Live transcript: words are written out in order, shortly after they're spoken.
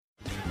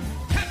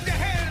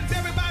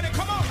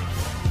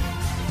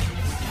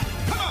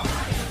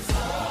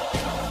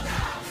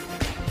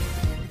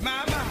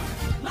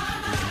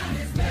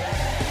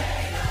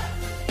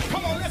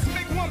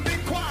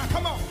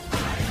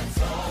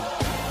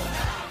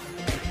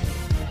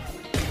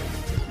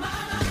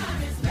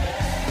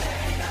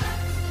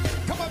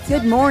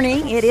Good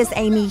morning. It is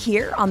Amy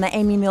here on the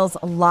Amy Mills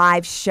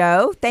Live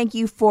Show. Thank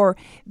you for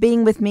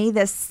being with me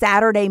this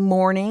Saturday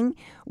morning.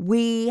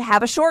 We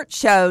have a short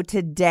show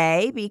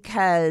today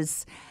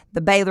because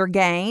the Baylor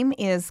game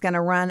is going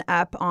to run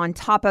up on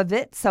top of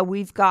it. So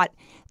we've got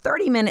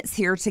 30 minutes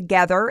here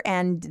together,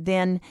 and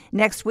then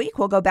next week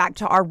we'll go back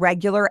to our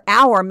regular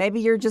hour.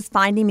 Maybe you're just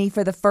finding me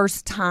for the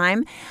first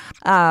time.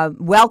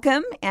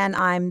 Welcome, and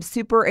I'm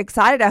super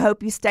excited. I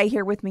hope you stay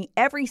here with me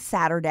every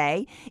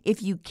Saturday.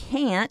 If you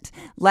can't,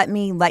 let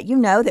me let you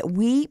know that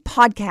we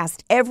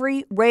podcast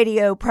every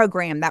radio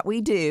program that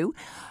we do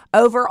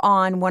over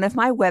on one of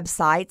my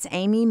websites,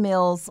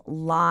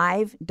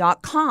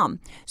 amymillslive.com.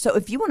 So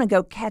if you want to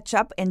go catch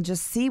up and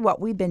just see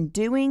what we've been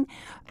doing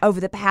over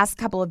the past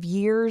couple of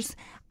years,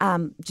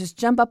 just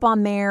jump up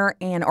on there,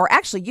 or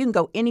actually you can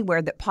go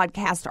anywhere that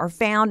podcasts are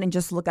found and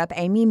just look up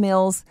Amy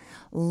Mills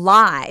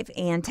Live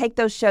and take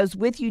those shows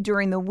with you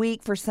during the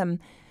week for some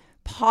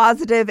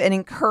positive and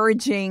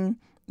encouraging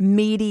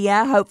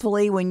media.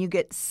 Hopefully when you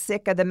get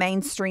sick of the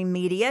mainstream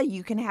media,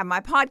 you can have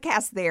my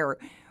podcast there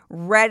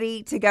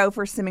ready to go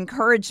for some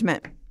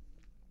encouragement.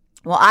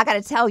 Well, I got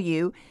to tell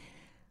you,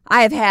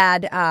 I have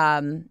had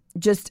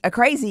just a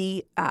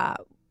crazy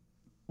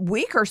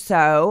week or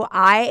so.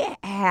 I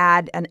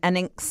had an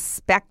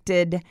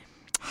unexpected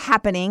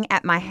happening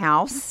at my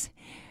house.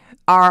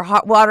 Our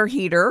hot water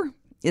heater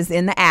is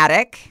in the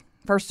attic.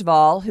 First of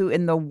all, who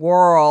in the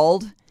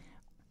world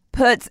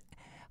puts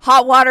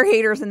hot water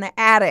heaters in the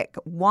attic?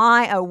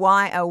 Why,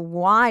 oh,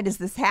 why does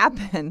this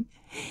happen?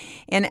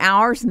 And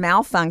ours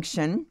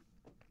malfunctioned,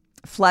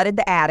 flooded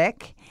the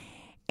attic,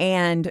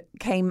 and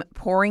came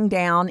pouring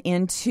down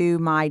into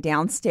my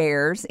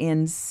downstairs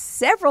in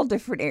several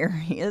different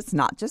areas,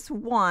 not just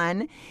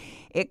one.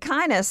 It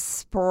kind of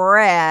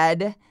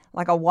spread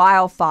like a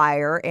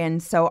wildfire,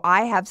 and so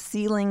I have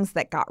ceilings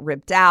that got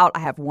ripped out. I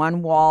have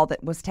one wall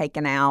that was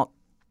taken out.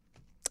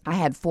 I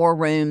had 4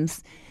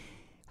 rooms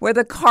where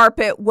the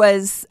carpet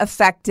was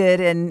affected,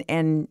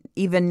 and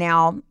even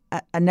now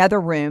another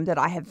room that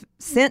I have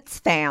since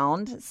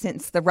found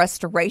since the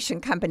restoration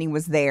company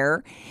was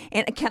there.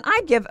 And can I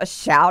give a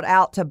shout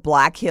out to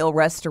Black Hill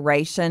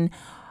Restoration?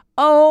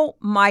 Oh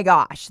my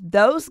gosh,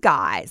 those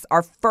guys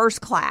are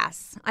first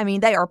class. I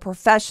mean, they are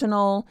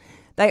professional.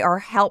 They are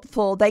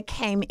helpful. They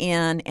came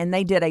in and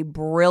they did a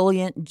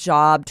brilliant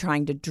job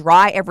trying to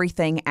dry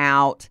everything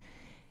out.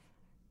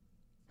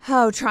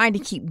 Trying to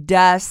keep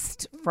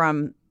dust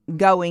from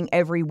going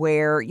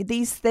everywhere.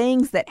 These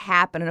things that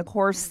happen. And of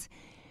course,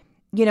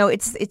 you know,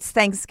 it's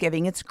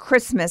Thanksgiving, it's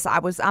Christmas.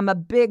 I'm a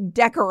big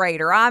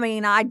decorator. I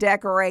mean, I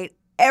decorate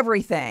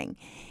everything.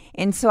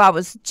 And so I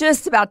was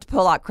just about to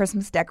pull out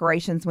Christmas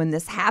decorations when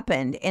this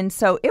happened. And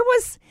so it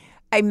was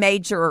a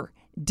major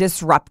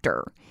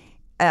disruptor.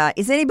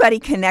 Is anybody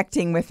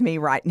connecting with me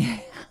right now?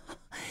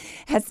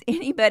 Has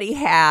anybody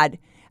had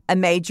a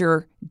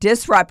major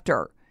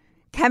disruptor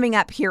coming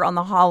up here on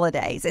the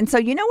holidays? And so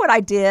you know what I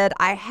did?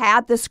 I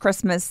had this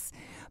Christmas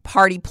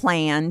party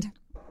planned,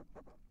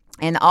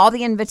 and all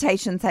the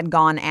invitations had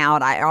gone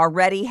out. I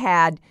already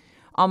had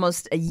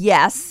almost a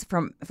yes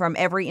from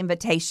every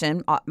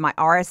invitation. My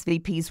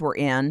RSVPs were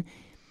in.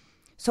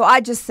 So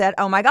I just said,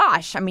 oh my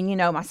gosh, I mean, you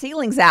know, my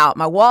ceiling's out,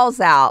 my wall's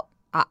out.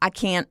 I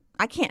can't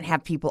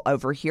have people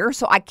over here.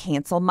 So I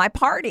canceled my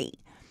party.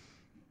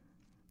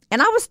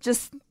 And I was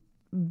just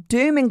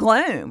doom and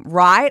gloom,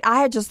 right?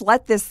 I had just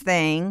let this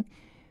thing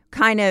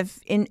kind of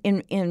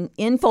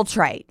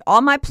infiltrate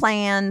all my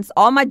plans,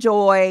 all my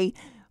joy,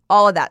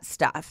 all of that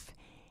stuff.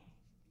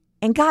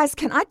 And guys,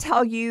 can I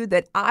tell you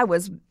that I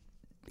was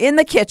in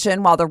the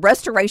kitchen while the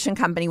restoration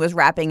company was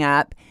wrapping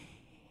up,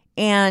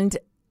 and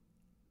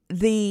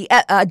the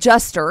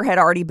adjuster had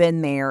already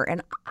been there,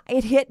 and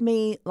it hit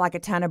me like a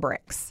ton of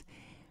bricks.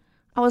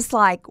 I was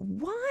like,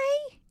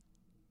 why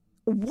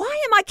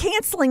am I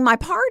canceling my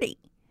party?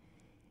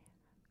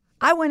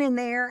 I went in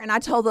there and I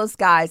told those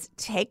guys,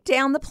 take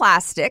down the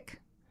plastic,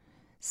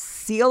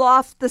 seal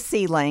off the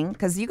ceiling,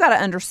 because you got to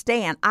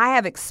understand, I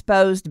have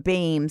exposed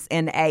beams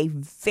in a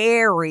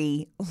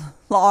very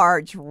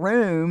large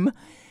room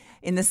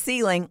in the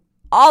ceiling.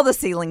 All the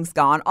ceiling's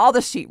gone. All the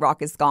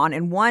sheetrock is gone.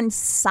 And one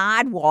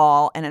side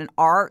wall and an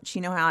arch.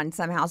 You know how in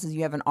some houses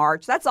you have an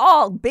arch? That's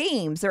all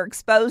beams. They're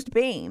exposed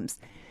beams.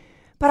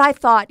 But I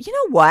thought, you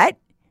know what?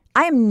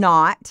 I am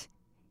not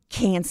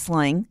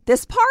canceling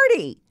this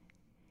party.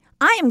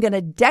 I am going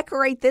to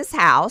decorate this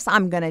house.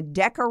 I'm going to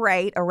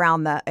decorate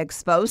around the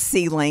exposed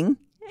ceiling.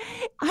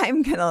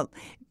 I'm going to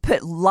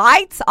put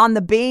lights on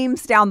the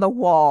beams down the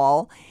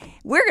wall.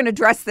 We're going to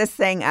dress this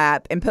thing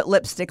up and put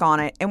lipstick on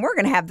it, and we're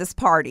going to have this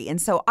party.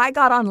 And so I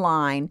got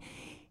online,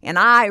 and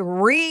I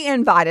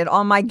re-invited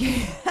all my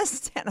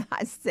guests, and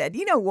I said,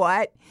 you know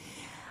what?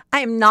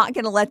 I am not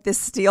going to let this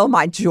steal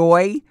my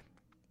joy.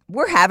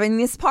 We're having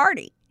this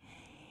party.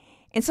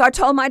 And so I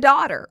told my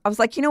daughter, I was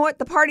like, you know what?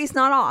 The party's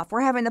not off.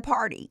 We're having the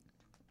party.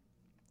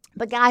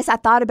 But guys, I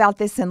thought about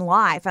this in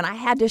life, and I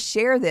had to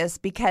share this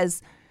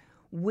because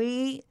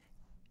we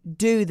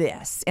do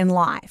this in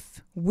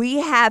life. We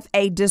have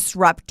a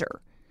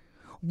disruptor.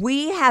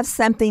 We have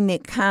something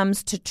that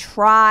comes to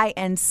try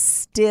and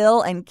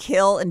steal and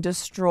kill and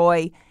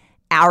destroy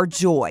our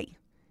joy.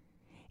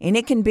 And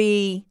it can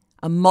be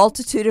a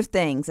multitude of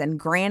things. And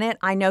granted,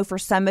 I know for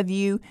some of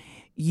you,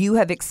 you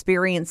have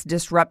experienced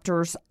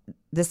disruptors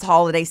this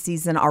holiday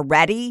season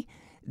already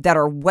that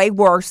are way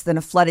worse than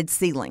a flooded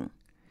ceiling.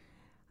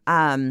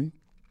 But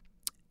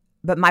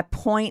my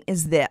point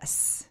is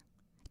this.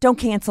 Don't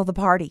cancel the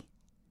party.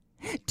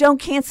 Don't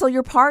cancel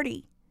your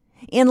party.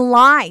 In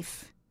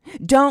life,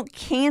 don't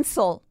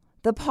cancel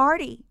the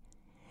party.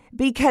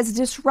 Because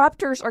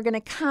disruptors are going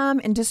to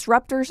come and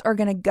disruptors are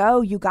going to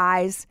go, you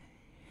guys.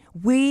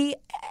 We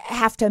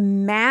have to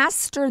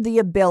master the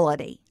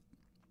ability.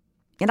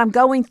 And I'm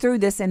going through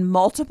this in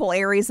multiple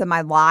areas of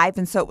my life.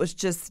 And so it was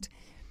just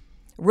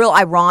real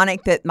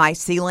ironic that my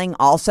ceiling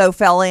also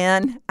fell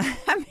in.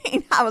 I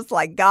mean, I was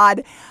like,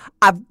 God,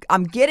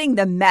 I'm getting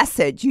the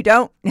message.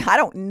 I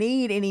don't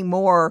need any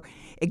more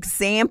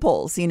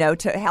examples,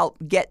 to help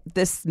get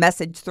this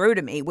message through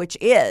to me, which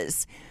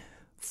is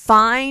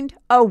find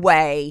a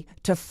way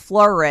to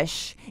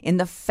flourish in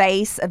the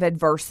face of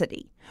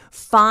adversity.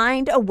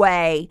 Find a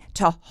way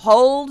to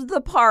hold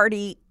the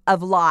party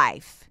of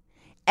life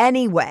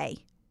anyway,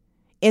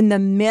 in the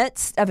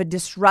midst of a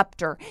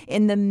disruptor,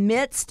 in the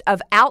midst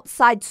of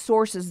outside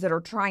sources that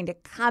are trying to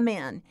come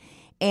in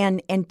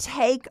and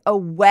take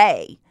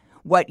away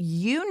what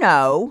you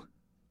know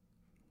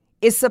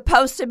is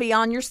supposed to be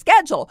on your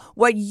schedule,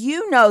 what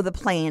you know the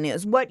plan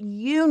is, what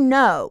you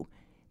know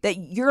that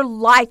your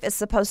life is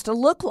supposed to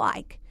look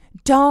like.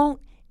 Don't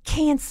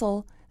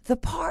cancel the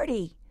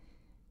party.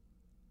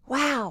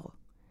 Wow,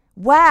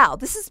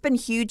 this has been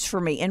huge for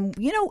me. And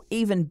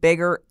even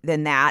bigger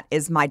than that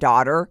is my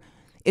daughter.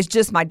 It's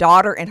just my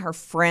daughter and her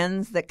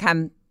friends that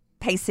come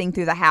pacing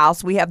through the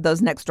house. We have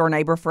those next door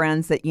neighbor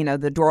friends that,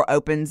 the door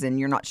opens and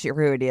you're not sure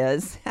who it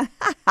is.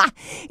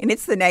 And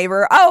it's the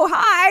neighbor. Oh,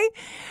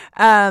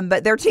 hi.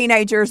 But they're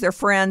teenagers, they're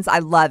friends. I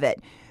love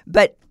it.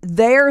 But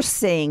they're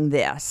seeing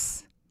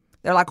this.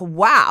 They're like,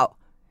 wow.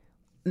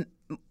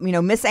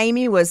 Miss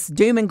Amy was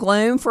doom and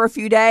gloom for a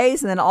few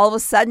days. And then all of a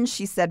sudden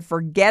she said,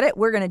 forget it.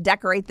 We're going to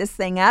decorate this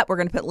thing up. We're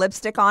going to put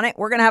lipstick on it.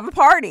 We're going to have a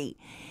party.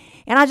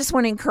 And I just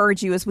want to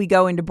encourage you as we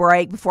go into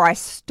break, before I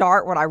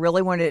start what I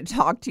really wanted to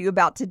talk to you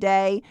about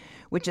today,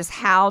 which is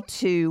how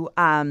to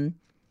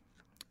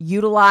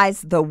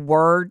utilize the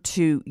word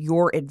to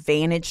your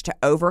advantage to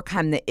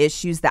overcome the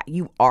issues that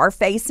you are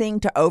facing,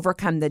 to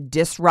overcome the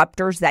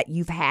disruptors that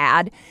you've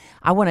had.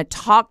 I want to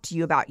talk to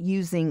you about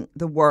using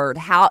the word,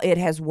 how it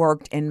has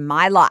worked in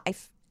my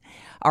life.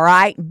 All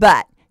right.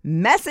 But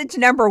message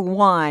number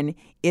one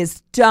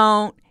is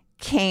don't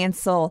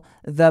cancel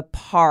the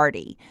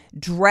party.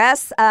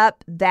 Dress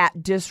up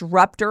that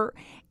disruptor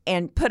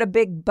and put a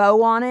big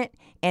bow on it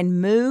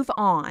and move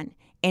on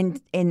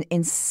and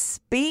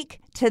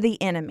speak to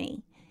the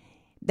enemy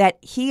that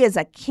he is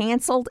a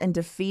canceled and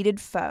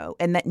defeated foe,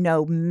 and that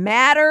no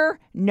matter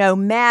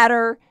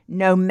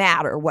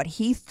what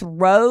he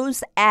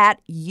throws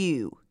at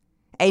you,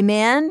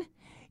 amen,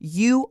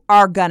 you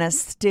are going to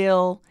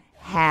still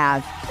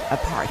have a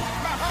party.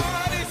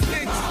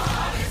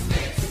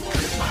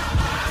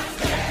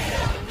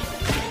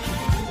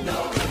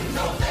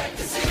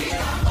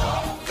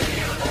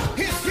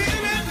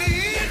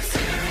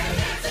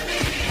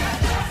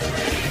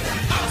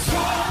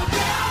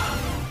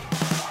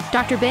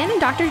 Dr. Ben and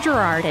Dr.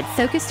 Gerard at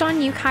Focused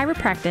on You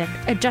Chiropractic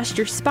adjust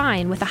your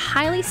spine with a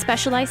highly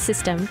specialized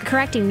system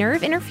correcting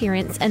nerve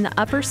interference in the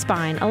upper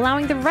spine,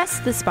 allowing the rest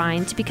of the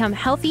spine to become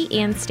healthy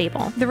and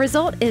stable. The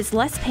result is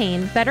less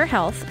pain, better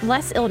health,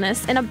 less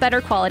illness, and a better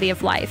quality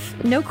of life.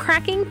 No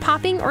cracking,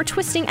 popping, or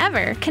twisting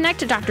ever. Connect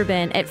to Dr.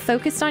 Ben at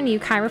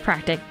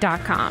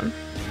FocusedOnYouChiropractic.com.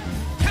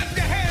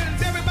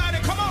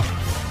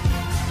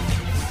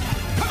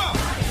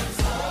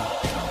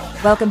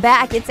 Welcome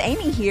back. It's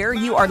Amy here.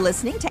 You are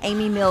listening to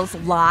Amy Mills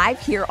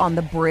Live here on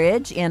the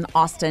Bridge in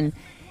Austin,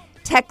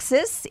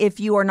 Texas. If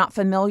you are not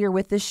familiar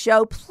with this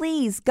show,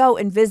 please go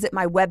and visit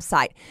my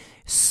website,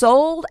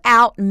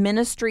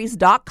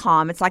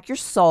 SouledOutMinistries.com. It's like your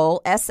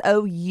soul,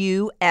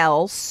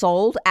 S-O-U-L,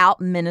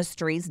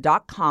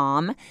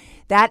 SouledOutMinistries.com.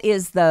 That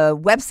is the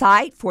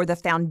website for the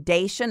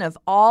foundation of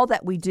all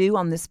that we do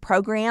on this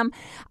program.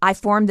 I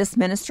formed this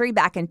ministry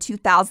back in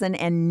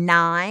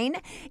 2009,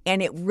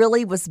 and it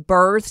really was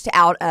birthed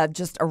out of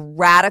just a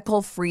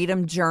radical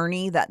freedom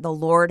journey that the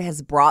Lord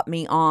has brought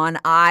me on.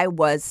 I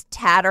was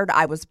tattered.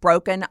 I was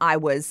broken. I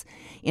was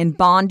in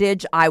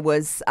bondage. I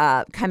was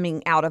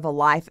coming out of a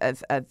life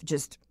of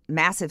just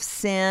massive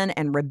sin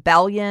and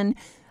rebellion.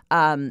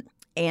 And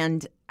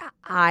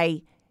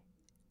I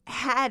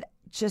had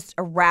just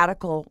a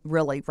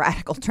really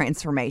radical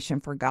transformation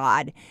for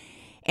God.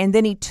 And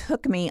then he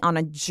took me on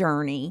a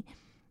journey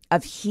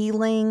of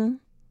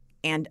healing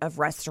and of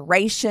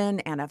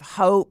restoration and of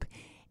hope.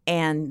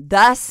 And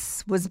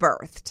thus was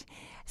birthed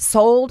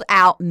Souled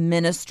Out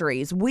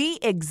Ministries. We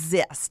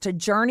exist to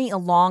journey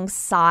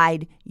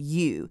alongside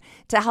you,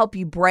 to help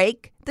you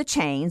break the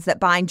chains that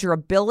bind your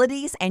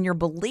abilities and your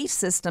belief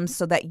systems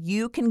so that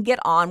you can get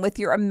on with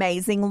your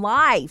amazing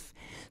life,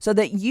 so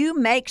that you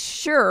make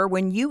sure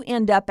when you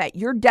end up at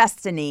your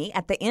destiny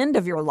at the end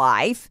of your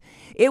life,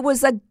 it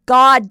was a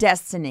God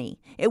destiny.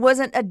 It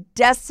wasn't a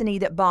destiny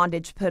that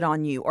bondage put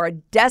on you or a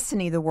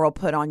destiny the world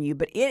put on you,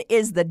 but it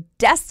is the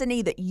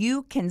destiny that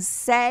you can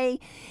say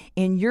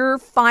in your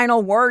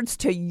final words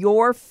to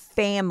your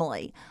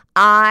family,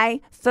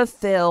 I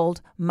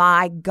fulfilled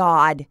my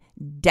God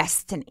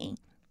destiny.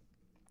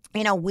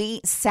 You know,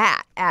 we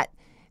sat at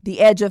the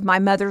edge of my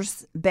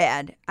mother's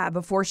bed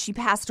before she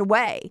passed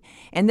away.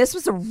 And this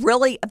was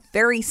a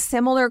very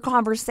similar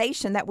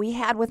conversation that we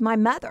had with my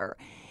mother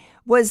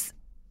was,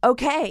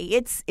 okay,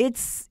 it's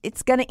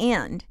going to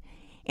end.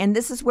 And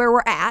this is where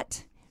we're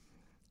at.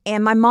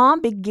 And my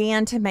mom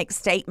began to make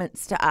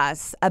statements to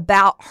us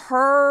about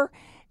her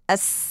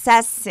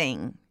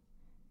assessing,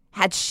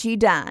 had she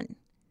done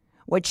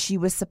what she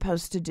was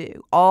supposed to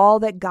do, all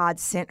that God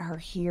sent her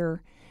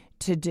here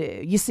to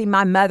do. You see,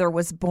 my mother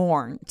was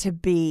born to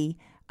be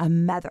a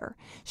mother.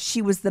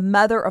 She was the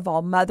mother of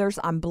all mothers.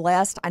 I'm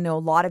blessed. I know a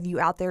lot of you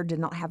out there did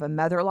not have a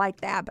mother like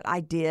that, but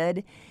I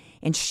did.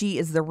 And she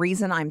is the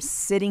reason I'm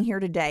sitting here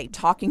today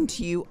talking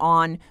to you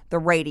on the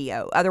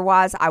radio.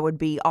 Otherwise, I would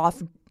be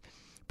off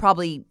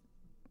probably,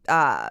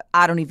 I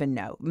don't even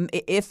know,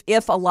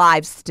 if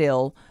alive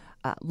still,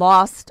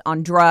 lost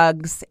on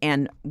drugs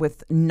and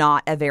with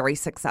not a very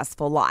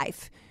successful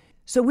life.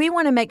 So we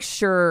want to make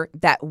sure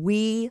that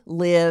we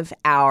live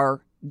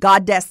our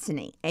God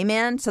destiny.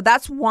 Amen. So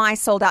that's why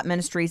Sold Out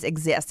Ministries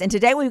exists. And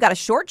today we've got a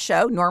short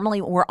show.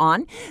 Normally we're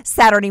on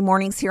Saturday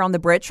mornings here on the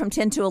Bridge from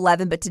 10 to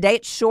 11, but today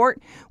it's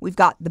short. We've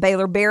got the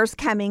Baylor Bears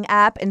coming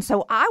up. And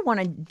so I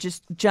want to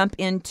just jump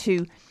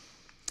into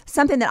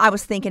something that I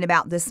was thinking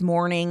about this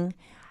morning.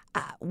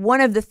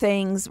 One of the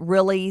things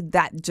really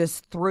that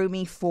just threw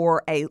me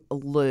for a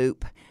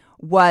loop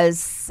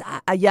was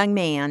a young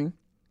man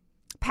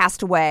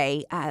passed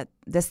away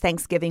this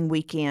Thanksgiving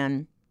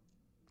weekend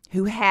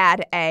who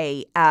had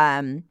a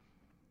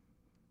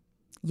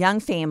young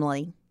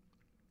family.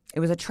 It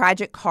was a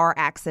tragic car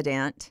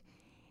accident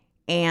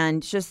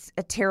and just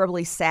a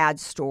terribly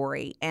sad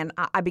story. And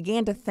I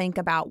began to think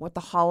about what the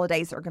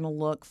holidays are going to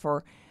look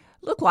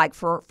like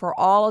for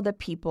all of the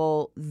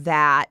people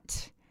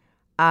that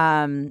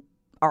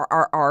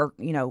are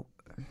you know,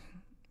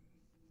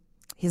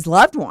 his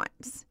loved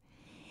ones.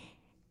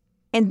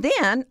 And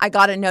then I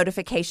got a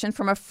notification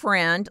from a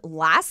friend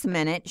last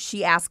minute.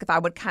 She asked if I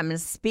would come and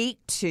speak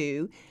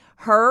to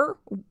her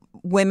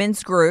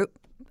women's group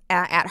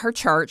at her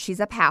church.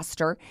 She's a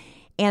pastor,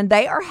 and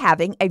they are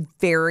having a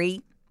very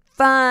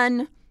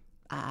fun,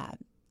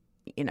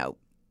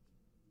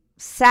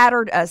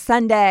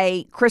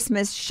 Sunday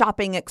Christmas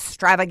shopping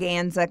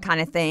extravaganza kind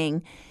of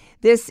thing.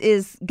 This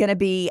is going to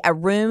be a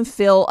room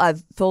full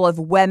of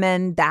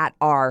women that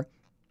are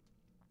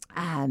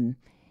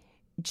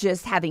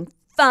just having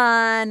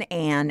fun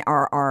and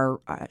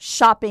are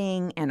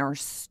shopping and are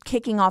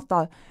kicking off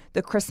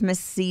the Christmas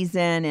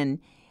season. And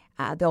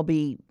there'll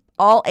be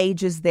all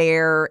ages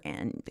there,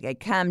 and they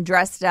come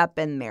dressed up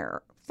in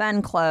their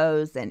fun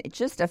clothes, and it's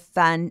just a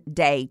fun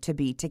day to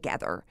be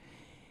together.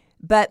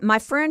 But my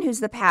friend who's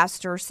the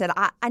pastor said,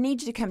 I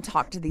need you to come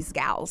talk to these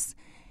gals.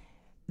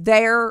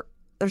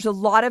 There's a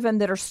lot of them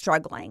that are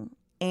struggling.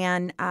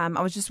 And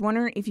I was just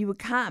wondering if you would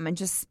come and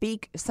just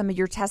speak some of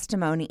your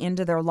testimony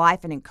into their life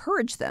and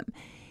encourage them.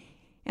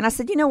 And I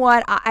said, you know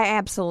what? I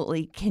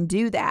absolutely can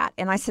do that.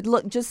 And I said,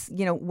 look, just,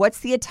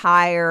 what's the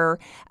attire?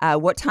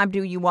 What time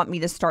do you want me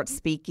to start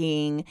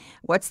speaking?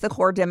 What's the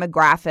core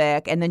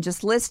demographic? And then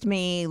just list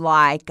me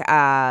like,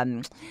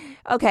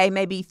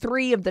 maybe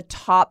 3 of the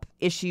top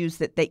issues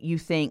that you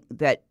think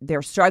that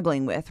they're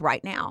struggling with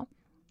right now.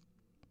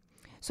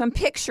 So I'm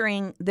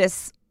picturing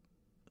this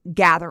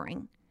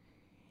gathering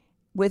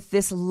with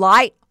this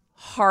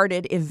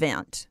light-hearted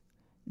event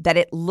that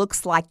it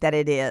looks like that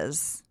it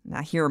is.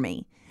 Now hear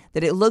me.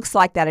 That it looks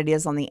like that it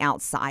is on the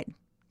outside.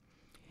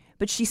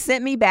 But she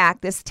sent me back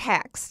this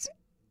text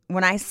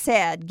when I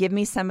said, give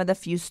me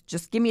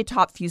a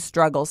top few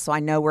struggles so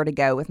I know where to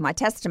go with my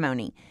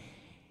testimony.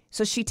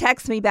 So she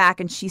texts me back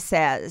and she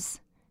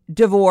says,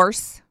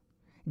 divorce,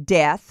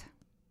 death,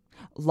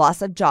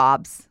 loss of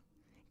jobs,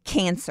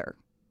 cancer.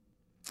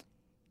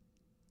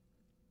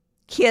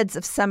 Kids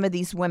of some of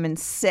these women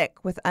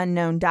sick with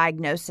unknown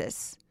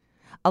diagnosis,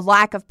 a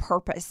lack of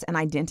purpose and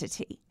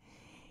identity.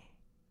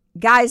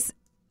 Guys,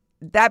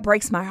 that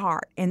breaks my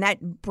heart, and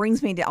that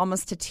brings me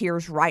almost to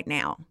tears right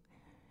now.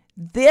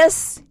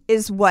 This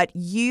is what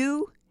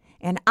you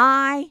and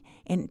I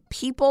and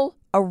people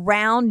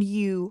around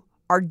you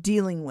are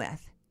dealing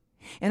with.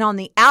 And on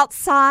the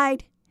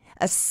outside,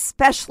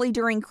 especially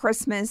during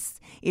Christmas,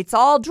 it's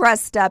all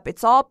dressed up,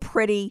 it's all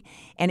pretty,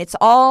 and it's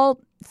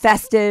all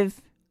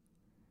festive.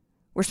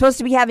 We're supposed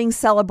to be having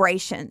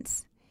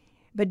celebrations.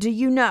 But do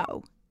you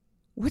know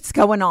what's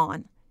going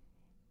on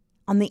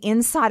the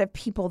inside of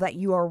people that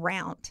you are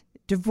around?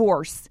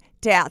 Divorce,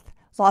 death,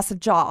 loss of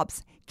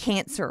jobs,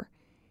 cancer,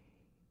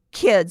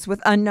 kids with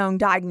unknown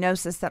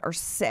diagnosis that are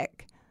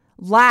sick,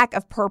 lack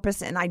of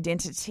purpose and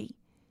identity.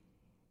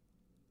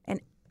 And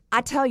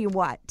I tell you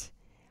what,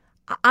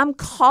 I'm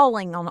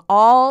calling on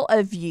all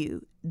of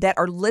you that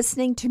are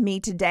listening to me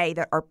today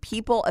that are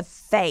people of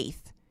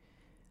faith.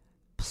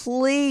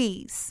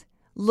 Please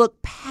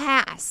look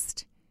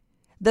past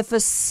the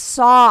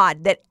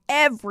facade that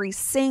every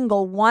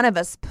single one of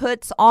us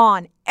puts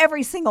on,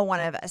 every single one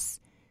of us,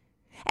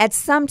 at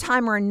some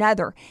time or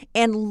another,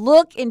 and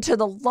look into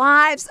the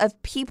lives of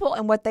people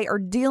and what they are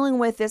dealing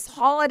with this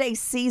holiday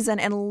season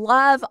and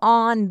love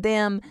on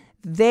them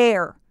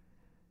there.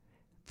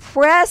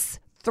 Press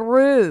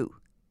through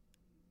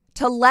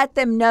to let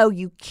them know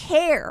you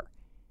care.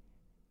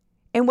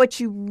 And what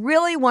you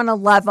really want to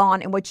love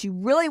on and what you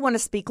really want to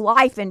speak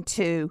life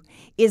into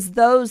is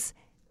those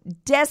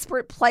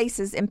desperate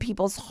places in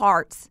people's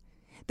hearts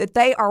that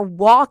they are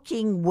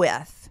walking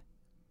with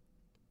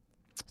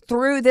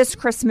through this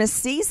Christmas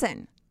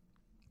season.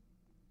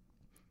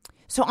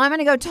 So I'm going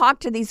to go talk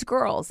to these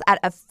girls at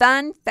a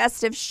fun,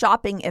 festive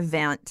shopping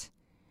event,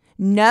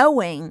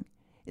 knowing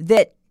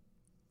that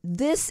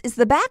this is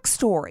the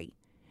backstory.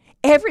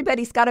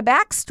 Everybody's got a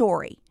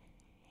backstory.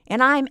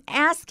 And I'm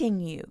asking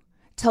you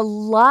to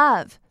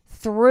love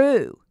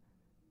through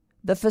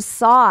the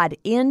facade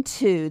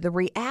into the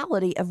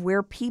reality of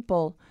where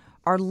people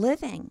are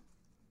living.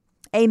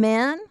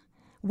 Amen?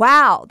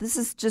 Wow, this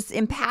is just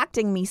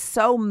impacting me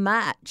so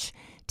much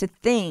to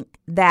think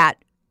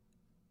that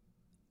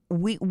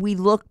we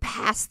look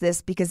past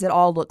this because it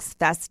all looks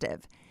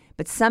festive.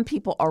 But some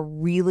people are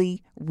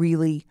really,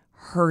 really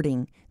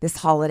hurting this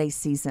holiday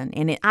season.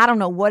 And I don't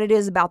know what it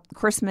is about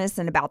Christmas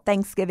and about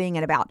Thanksgiving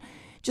and about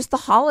just the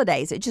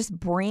holidays. It just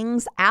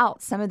brings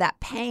out some of that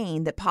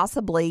pain that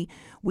possibly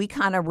we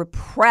kind of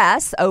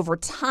repress over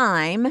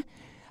time.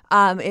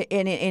 And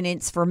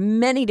it's for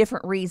many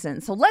different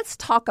reasons. So let's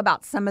talk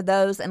about some of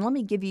those. And let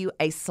me give you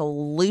a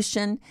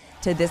solution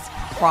to this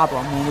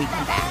problem when we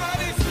come back.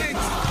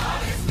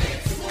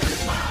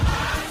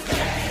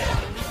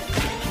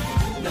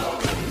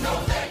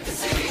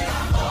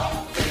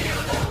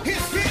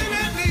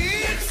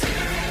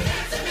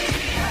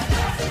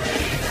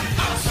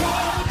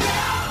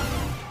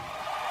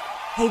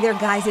 Hey there,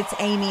 guys, it's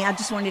Amy. I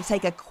just wanted to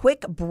take a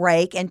quick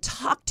break and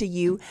talk to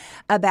you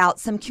about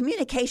some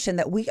communication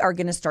that we are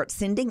going to start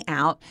sending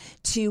out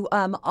to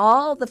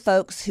all the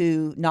folks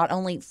who not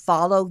only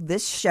follow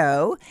this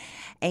show,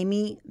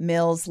 Amy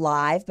Mills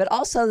Live, but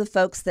also the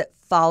folks that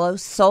follow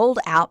Sold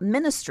Out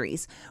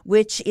Ministries,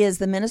 which is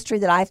the ministry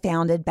that I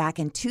founded back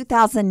in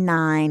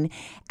 2009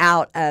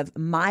 out of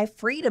my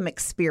freedom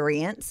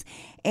experience.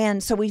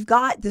 And so we've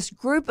got this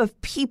group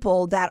of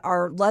people that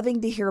are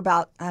loving to hear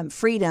about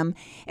freedom,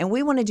 and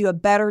we want to do a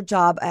better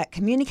job at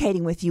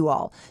communicating with you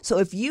all. So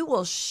if you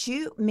will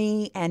shoot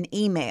me an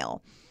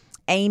email,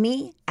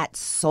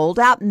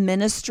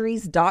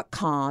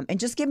 amy@soldoutministries.com, and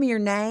just give me your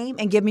name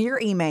and give me your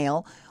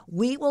email,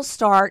 we will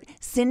start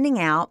sending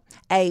out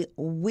a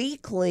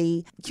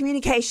weekly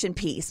communication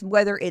piece,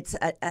 whether it's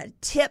a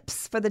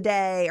tips for the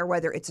day or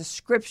whether it's a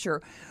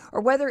scripture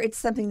or whether it's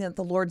something that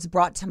the Lord's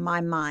brought to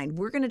my mind.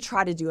 We're going to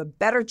try to do a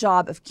better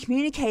job of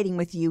communicating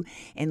with you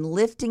and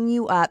lifting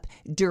you up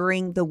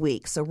during the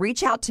week. So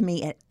reach out to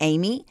me at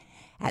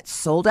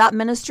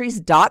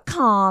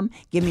amy@soldoutministries.com.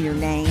 Give me your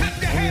name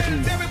and your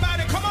email.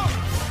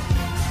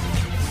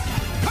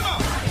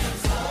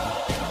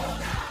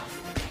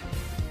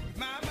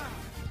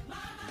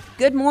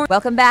 Good morning.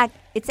 Welcome back.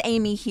 It's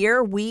Amy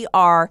here. We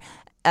are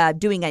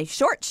doing a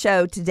short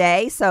show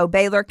today, so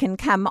Baylor can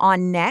come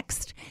on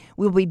next.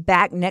 We'll be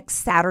back next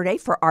Saturday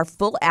for our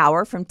full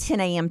hour from 10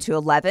 a.m. to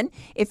 11.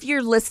 If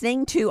you're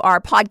listening to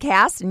our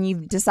podcast and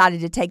you've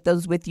decided to take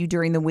those with you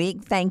during the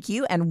week, thank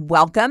you and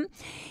welcome.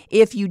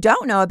 If you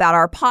don't know about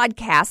our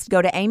podcast,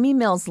 go to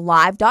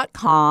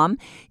amymillslive.com.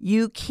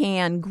 You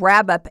can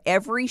grab up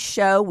every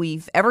show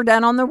we've ever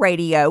done on the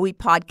radio. We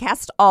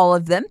podcast all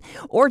of them,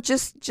 or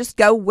just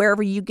go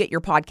wherever you get your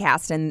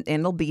podcast and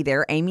it'll be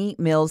there, Amy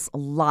Mills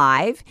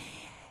Live.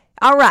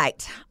 All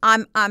right.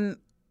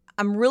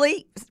 I'm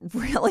really,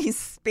 really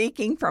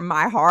speaking from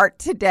my heart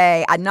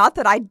today. Not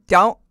that I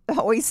don't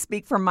always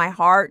speak from my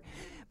heart,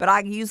 but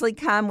I usually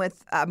come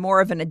with more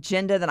of an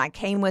agenda than I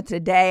came with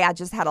today. I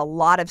just had a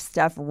lot of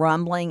stuff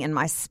rumbling in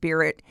my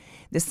spirit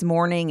this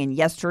morning and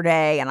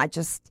yesterday, and I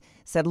just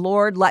said,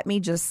 Lord, let me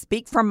just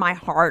speak from my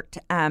heart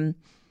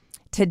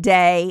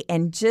today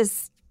and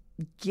just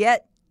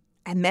get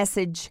a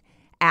message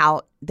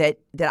out that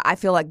I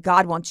feel like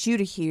God wants you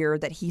to hear,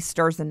 that He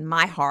stirs in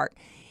my heart.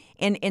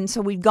 And so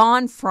we've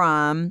gone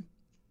from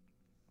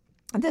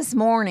this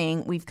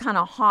morning, we've kind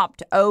of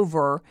hopped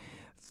over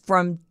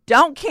from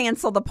don't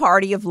cancel the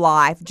party of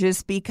life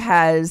just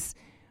because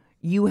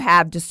you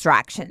have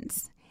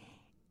distractions.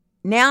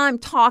 Now I'm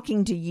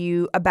talking to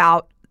you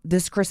about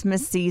this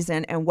Christmas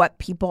season and what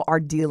people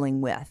are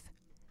dealing with.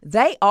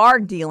 They are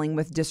dealing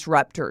with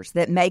disruptors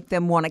that make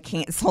them want to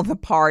cancel the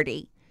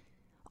party.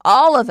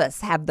 All of us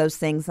have those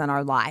things in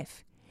our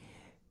life.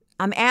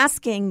 I'm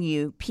asking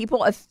you,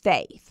 people of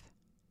faith,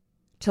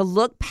 to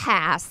look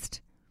past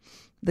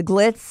the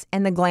glitz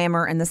and the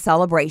glamour and the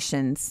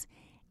celebrations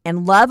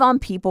and love on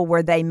people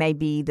where they may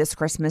be this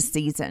Christmas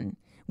season,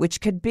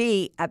 which could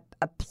be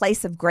a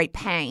place of great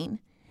pain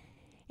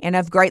and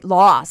of great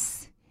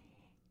loss.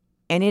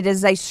 And it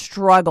is a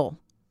struggle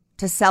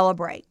to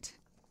celebrate.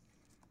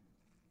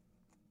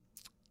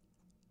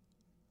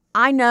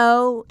 I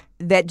know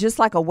that just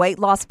like a weight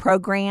loss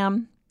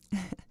program,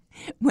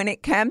 when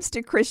it comes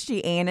to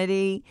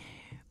Christianity,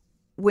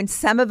 when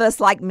some of us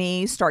like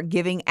me start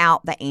giving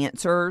out the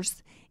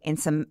answers and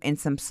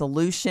some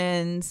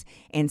solutions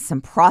and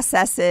some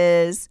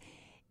processes,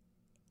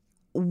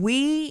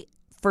 we,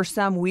 for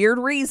some weird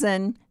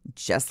reason,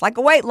 just like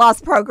a weight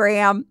loss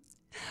program,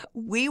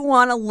 we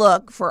want to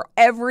look for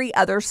every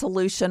other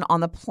solution on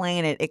the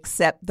planet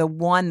except the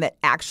one that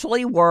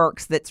actually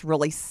works, that's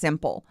really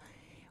simple.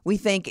 We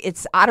think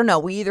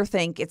we either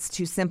think it's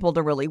too simple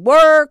to really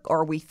work,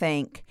 or we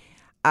think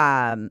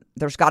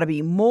there's got to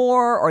be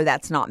more, or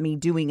that's not me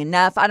doing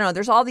enough. I don't know.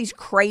 There's all these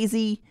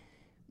crazy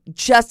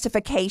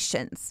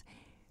justifications.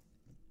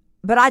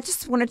 But I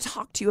just want to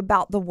talk to you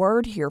about the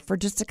word here for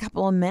just a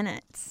couple of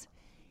minutes.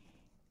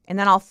 And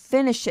then I'll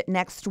finish it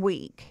next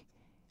week.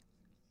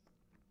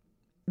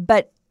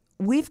 But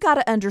we've got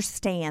to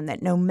understand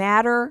that no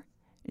matter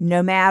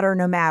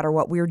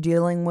what we're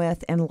dealing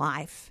with in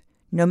life,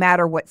 no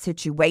matter what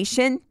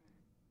situation,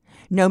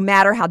 no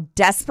matter how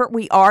desperate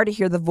we are to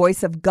hear the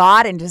voice of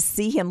God and to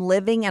see Him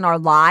living in our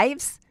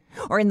lives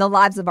or in the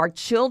lives of our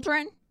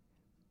children,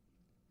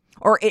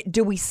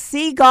 do we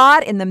see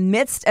God in the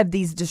midst of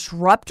these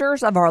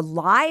disruptors of our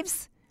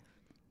lives?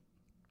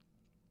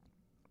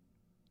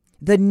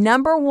 The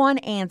number one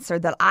answer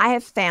that I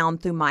have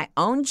found through my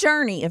own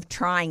journey of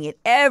trying it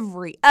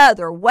every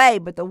other way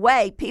but the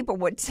way people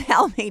would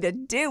tell me to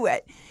do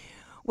it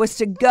was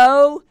to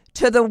go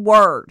to the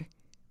Word.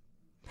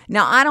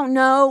 Now, I don't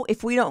know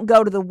if we don't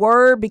go to the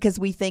Word because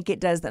we think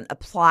it doesn't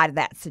apply to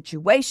that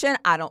situation.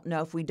 I don't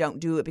know if we don't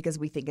do it because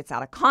we think it's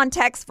out of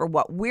context for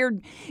what we're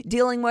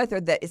dealing with,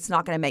 or that it's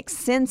not going to make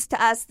sense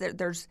to us.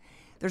 There's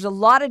a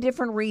lot of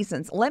different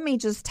reasons. Let me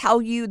just tell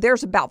you,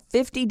 there's about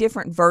 50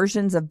 different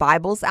versions of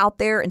Bibles out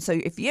there. And so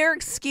if your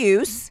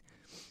excuse,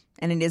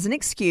 and it is an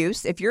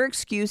excuse, if your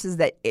excuse is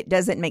that it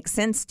doesn't make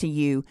sense to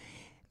you,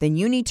 then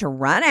you need to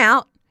run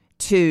out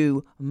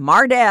to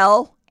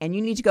Mardel and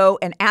you need to go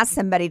and ask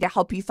somebody to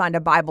help you find a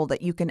Bible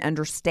that you can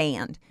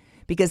understand.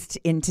 Because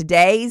in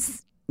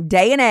today's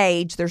day and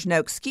age, there's no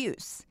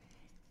excuse.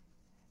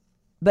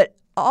 But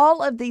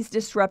all of these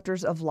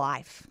disruptors of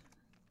life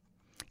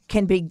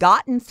can be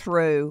gotten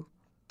through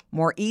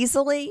more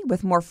easily,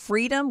 with more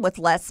freedom, with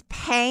less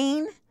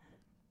pain,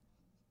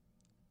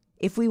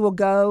 if we will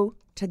go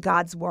to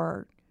God's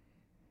Word.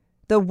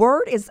 The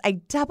Word is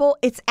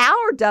it's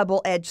our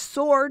double-edged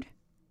sword.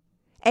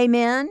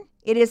 Amen.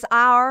 It is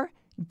our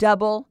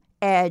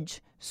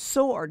double-edged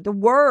sword. The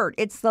Word,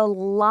 it's the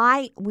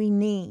light we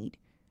need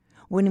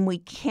when we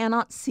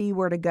cannot see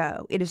where to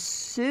go. It is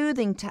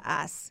soothing to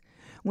us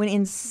when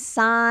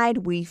inside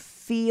we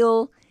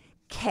feel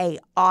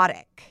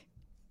chaotic.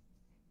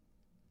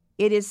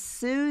 It is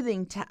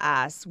soothing to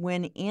us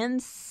when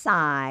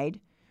inside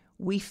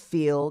we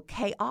feel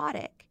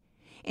chaotic.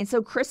 And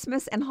so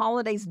Christmas and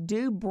holidays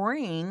do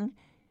bring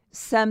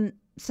some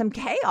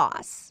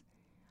chaos.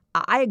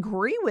 I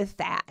agree with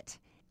that.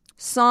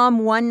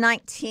 Psalm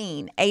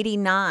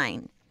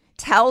 119:89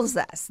 tells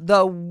us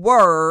the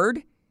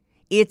Word,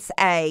 it's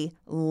a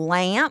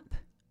lamp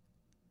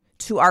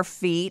to our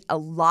feet, a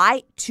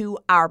light to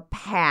our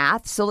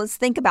path. So let's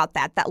think about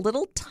that. That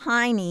little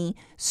tiny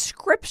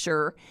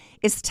scripture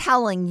is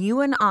telling you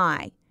and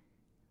I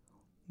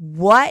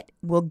what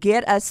will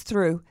get us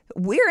through.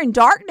 We're in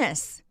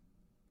darkness.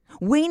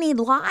 We need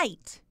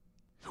light.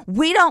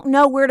 We don't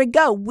know where to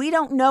go. We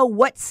don't know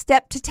what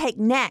step to take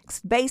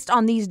next based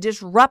on these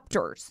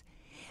disruptors.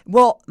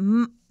 Well,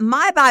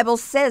 my Bible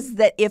says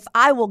that if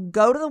I will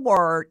go to the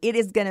Word, it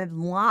is going to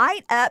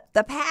light up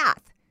the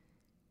path.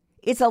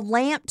 It's a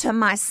lamp to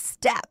my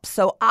steps.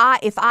 So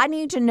if I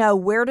need to know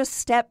where to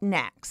step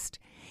next,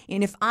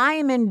 and if I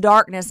am in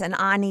darkness and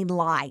I need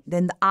light,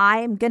 then I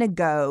am going to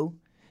go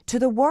to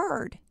the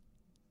Word.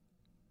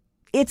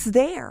 It's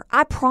there.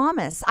 I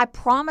promise. I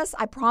promise.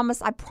 I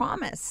promise. I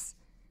promise.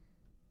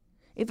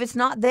 If it's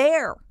not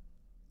there,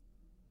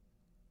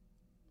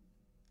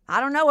 I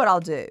don't know what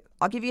I'll do.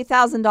 I'll give you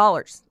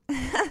 $1,000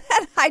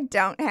 that I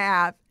don't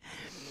have.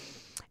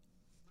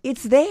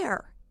 It's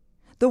there.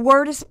 The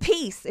Word is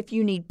peace. If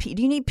you need peace,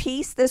 do you need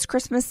peace this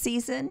Christmas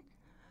season?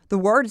 The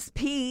Word is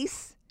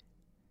peace.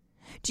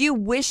 Do you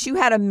wish you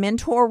had a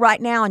mentor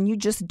right now and you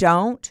just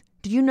don't?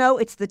 Do you know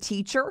it's the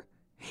teacher?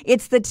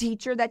 It's the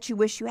teacher that you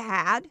wish you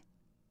had.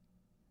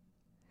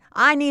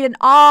 I need an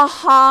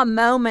aha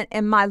moment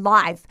in my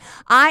life.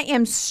 I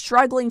am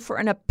struggling for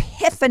an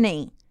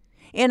epiphany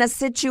in a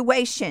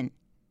situation.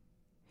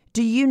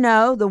 Do you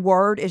know the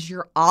Word is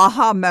your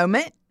aha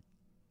moment?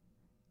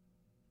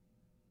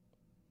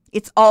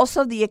 It's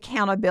also the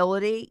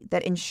accountability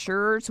that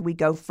ensures we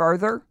go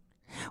further,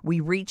 we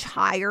reach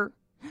higher,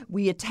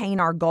 we attain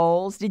our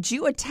goals. Did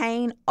you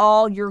attain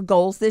all your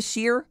goals this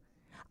year?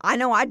 I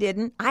know I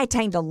didn't. I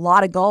attained a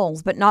lot of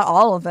goals, but not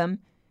all of them.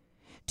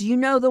 Do you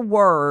know the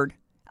word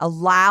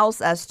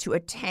allows us to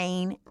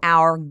attain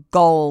our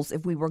goals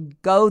if we will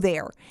go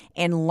there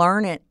and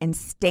learn it and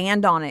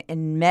stand on it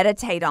and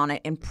meditate on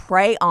it and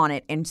pray on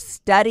it and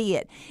study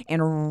it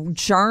and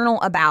journal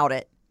about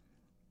it?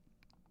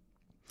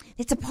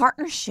 It's a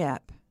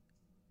partnership.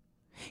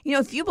 You know,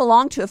 if you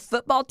belong to a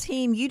football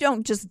team, you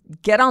don't just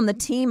get on the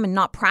team and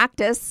not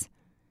practice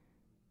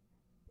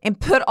and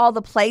put all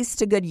the plays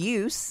to good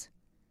use.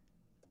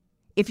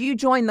 If you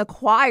join the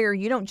choir,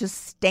 you don't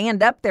just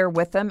stand up there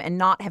with them and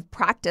not have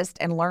practiced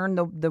and learned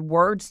the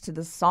words to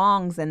the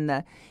songs and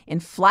the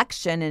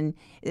inflection. And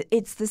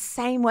it's the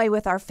same way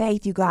with our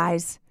faith, you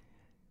guys.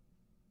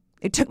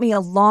 It took me a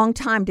long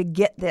time to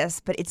get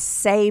this, but it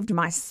saved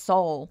my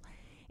soul.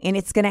 And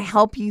it's going to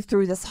help you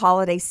through this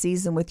holiday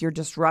season with your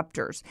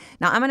disruptors.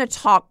 Now, I'm going to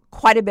talk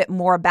quite a bit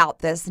more about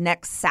this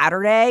next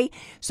Saturday.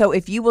 So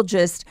if you will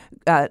just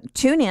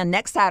tune in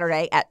next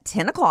Saturday at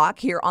 10 o'clock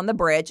here on The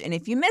Bridge. And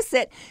if you miss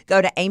it,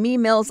 go to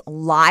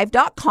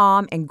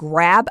amymillslive.com and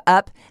grab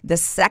up the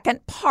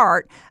second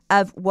part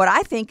of what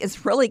I think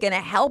is really going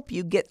to help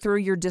you get through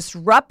your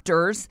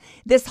disruptors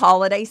this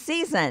holiday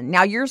season.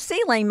 Now, your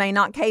ceiling may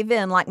not cave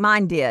in like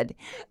mine did,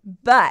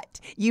 but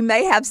you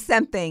may have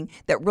something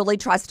that really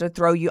tries to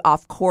throw you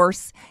off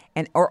course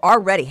or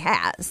already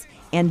has.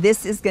 And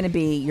this is going to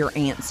be your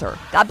answer.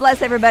 God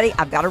bless everybody.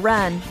 I've got to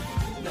run.